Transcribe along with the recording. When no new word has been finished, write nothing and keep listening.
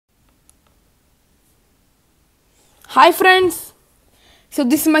Hi friends, so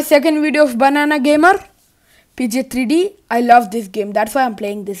this is my second video of Banana Gamer PG3D. I love this game, that's why I'm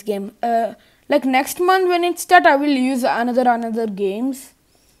playing this game. Like next month when it starts, I will use another games,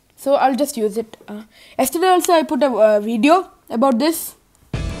 so I'll just use it. Yesterday also I put a video about this.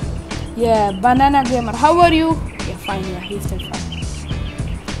 Yeah, Banana Gamer, how are you? Yeah, fine, yeah, he's still fine.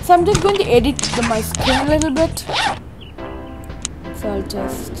 So I'm just going to edit my screen a little bit. So I'll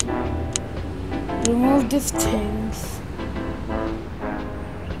just remove these things.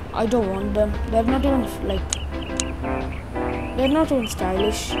 I don't want them. They're not even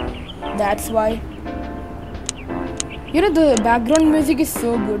stylish. That's why. You know, the background music is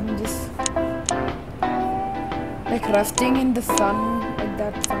so good. This like rusting in the sun, like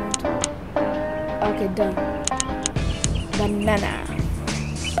that sound. Okay, done. Banana.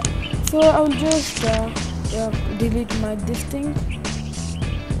 So I'll just delete this thing.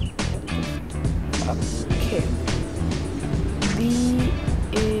 Okay.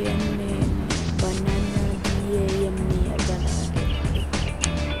 B-A-N-A banana, B-A-N-A banana.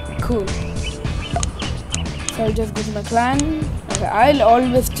 Cool. So I'll just go to my clan. Okay, I'll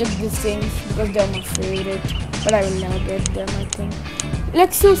always check these things because they're my favorite, but I will never get them, I think.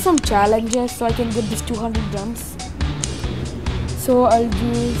 Let's do some challenges so I can get these 200 gems. So I'll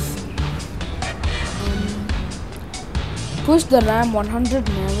use push the RAM 100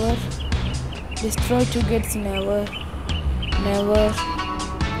 never. Destroy 2 gates never.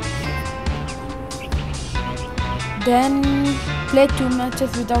 Then play 2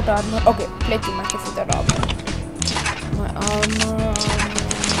 matches without armor. Okay, play 2 matches without armor. My armor.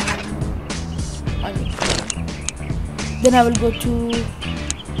 I need to. Then I will go to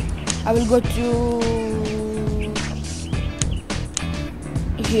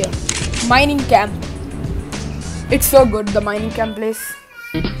here. Mining camp. It's so good, the mining camp place.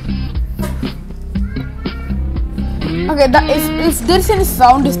 Okay, if there's any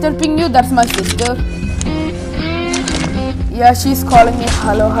sound disturbing you, that's my sister. Yeah, she's calling me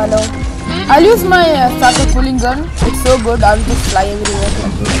hello. I'll use my starter pulling gun. It's so good, I'll just fly everywhere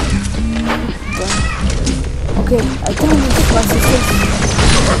like this. Okay, I think my sister's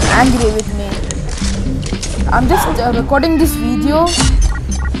angry with me. I'm just recording this video,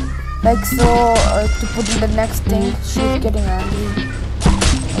 like so, to put in the next thing. She's getting angry,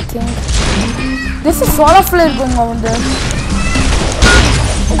 I think. There's a solar flare going on there.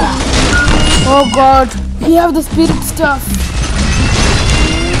 Oh god, we have the spirit stuff.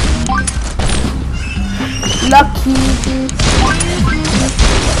 Lucky.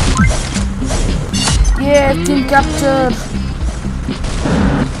 Yeah, team capture.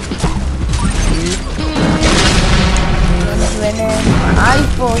 Ice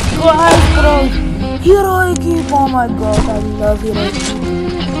Post, go Ice Post. Heroic Keep, oh my god, I love Heroic Keep.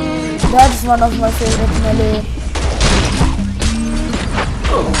 That's one of my favorite melee.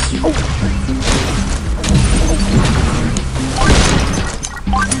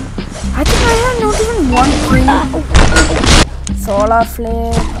 I think I have not even one kill. Solar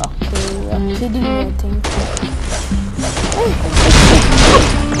flare. Okay, I'm kidding me, I think.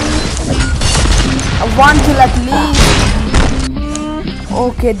 One kill at least.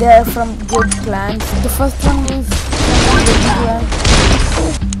 Okay, they're from good clans. The first one is from good clan.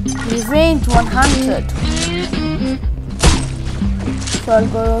 Revenge 100. So I'll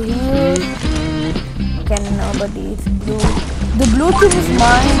go here. Okay, nobody is blue. The blue team is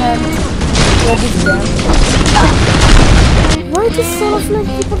mine and red is them. Why does solar flare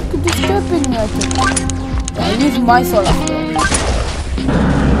keep on disturbing me, I think? I use my solar flare.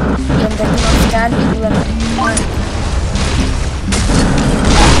 Then they cannot stand even.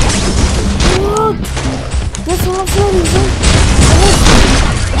 What? The solar flare is in.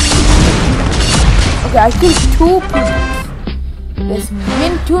 Okay, I killed 2 people. Let's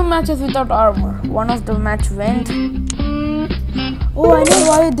win 2 matches without armor. One of the match went. Oh, I know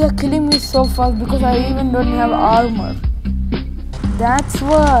why they're killing me so fast, because I even don't have armor. That's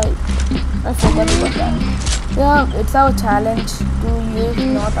why. I forgot about that. Yeah, it's our challenge to use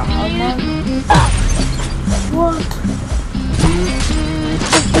not armor. What?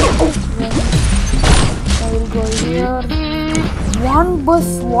 I will go here. 1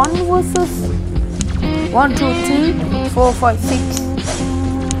 versus 1, 2, 3, 4, 5, 6.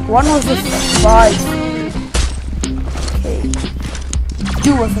 1 versus 5. Okay.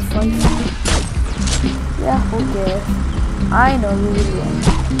 2 versus 5. Yeah, who cares? I know you will win.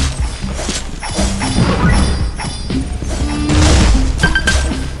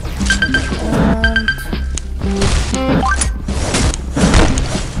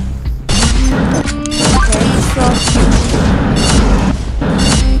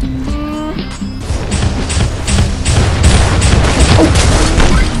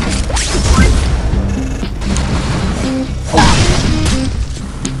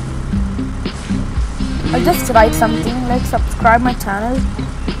 write something like subscribe my channel.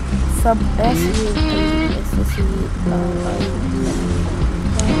 Sub YouTube.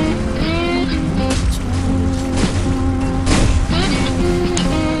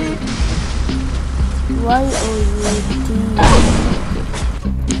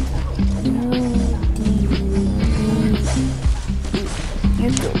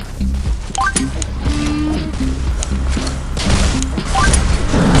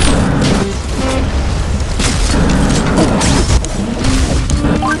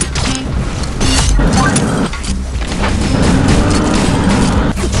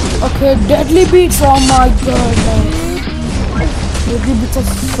 Okay, deadly beats. Oh my goodness. Deadly beats are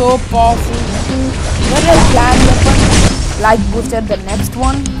so powerful. What a plan weapon. Like boosted the next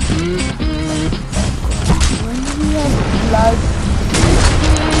one. When we have blood,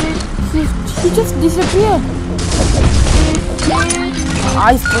 he just disappeared.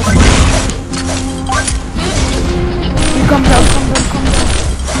 Ice person. Come down.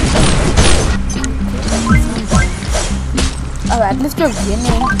 Oh, at least we're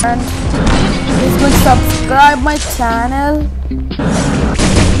winning. And please go subscribe my channel.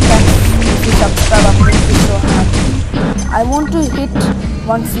 If you subscribe, I'm going to be so happy. I want to hit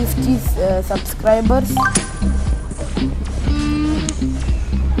 150 subscribers.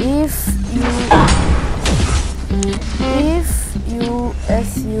 If you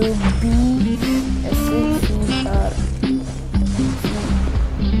SUB RIB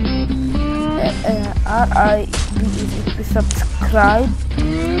if you subscribe,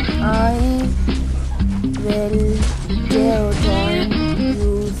 I will join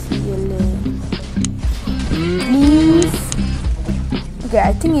UCLA. Please. Okay,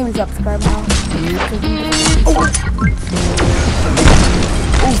 I think he will subscribe now.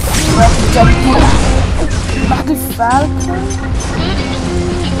 Battle Falcon.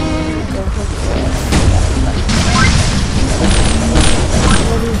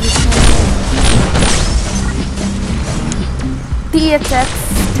 THX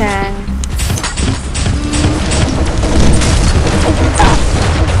tank.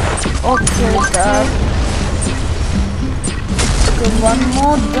 Okay, that. Okay, one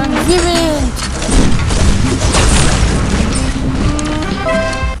more done. Give it.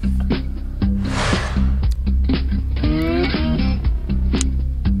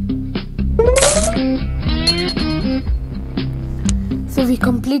 So we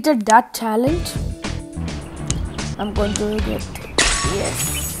completed that challenge. I'm going to get,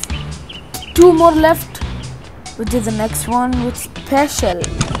 yes, 2 more left, which is the next one with special.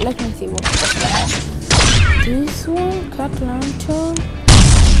 Let me see what special. This one, cat lantern,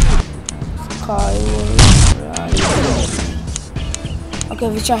 skyward rider. Okay,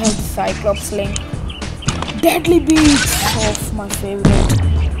 which I have Cyclops link. Deadly beats of my favorite.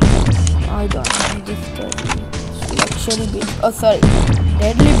 I don't know this luxury beats. Oh sorry,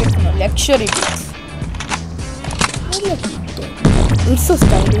 deadly beats, no, luxury beats. It's so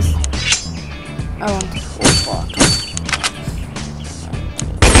stylish. I want this whole part.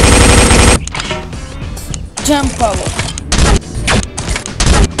 Jump power.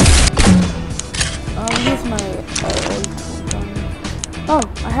 I'll use my old gun. Oh,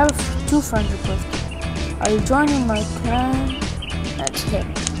 I have 2 friend requests. I'll join in my clan. That's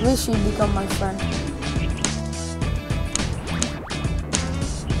him. Will she become my friend?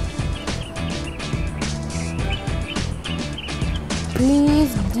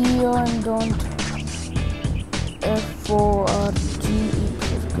 Please Dio and don't F4RG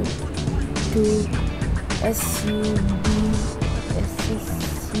to SUBSCIB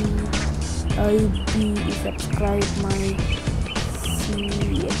subscribe my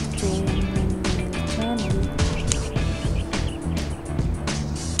channel.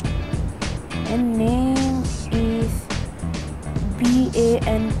 And name is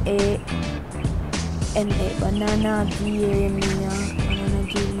BANANA banana GAMEA banana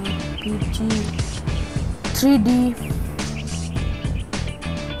Gina PG3D.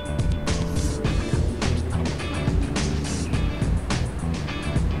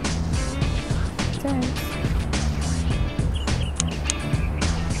 Thanks.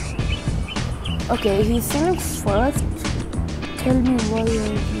 Okay, he's saying first, tell me why are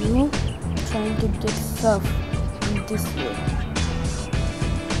you trying to get stuff in this way.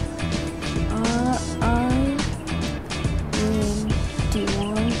 I want to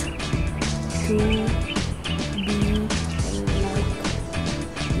be like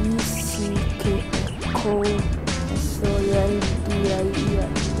ECK Echo SOLDIE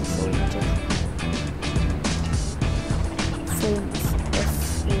soldier. Famous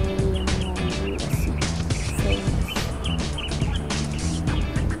famous.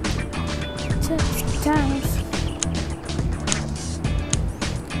 Thanks.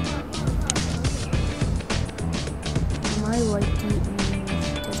 YT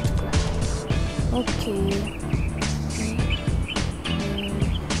just okay.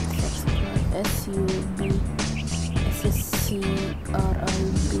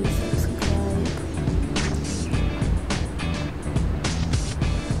 SUBSSCRIB subscribe.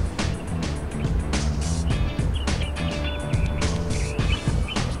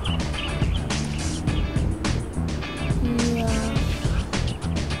 Yeah,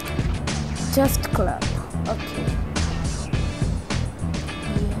 just clap. Okay.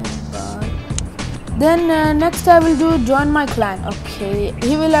 Yeah, bye. Then next I will do join my clan. Okay,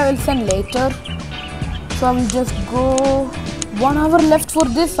 I will send later. So I will just go 1 hour left for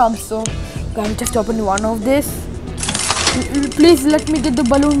this also. Okay, I'm just opening one of this. Please let me get the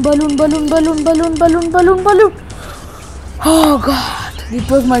balloon. Oh god, it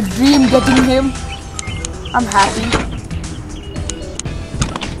was my dream getting him. I'm happy.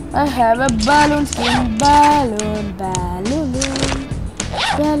 I have a balloon skin,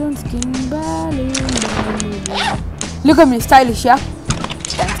 balloon skin, balloon. Look at me, stylish, yeah?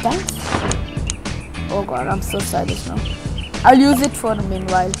 Thanks. Oh god, I'm so stylish now. I'll use it for a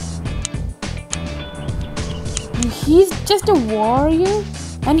meanwhile. He's just a warrior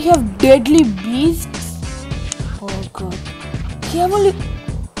and he have deadly beasts. Oh god. He have only...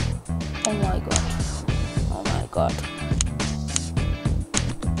 Oh my god.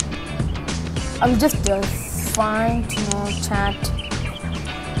 I'll just find chat.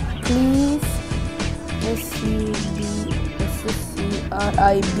 Please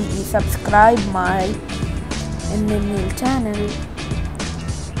SUBSSCRIBE subscribe my MML channel.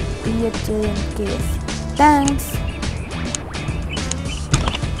 PHANKS. Thanks.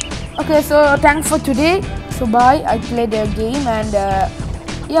 Okay, so thanks for today. So bye. I played a game and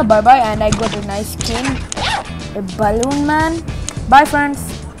yeah, bye bye. And I got a nice skin, a balloon man. Bye friends.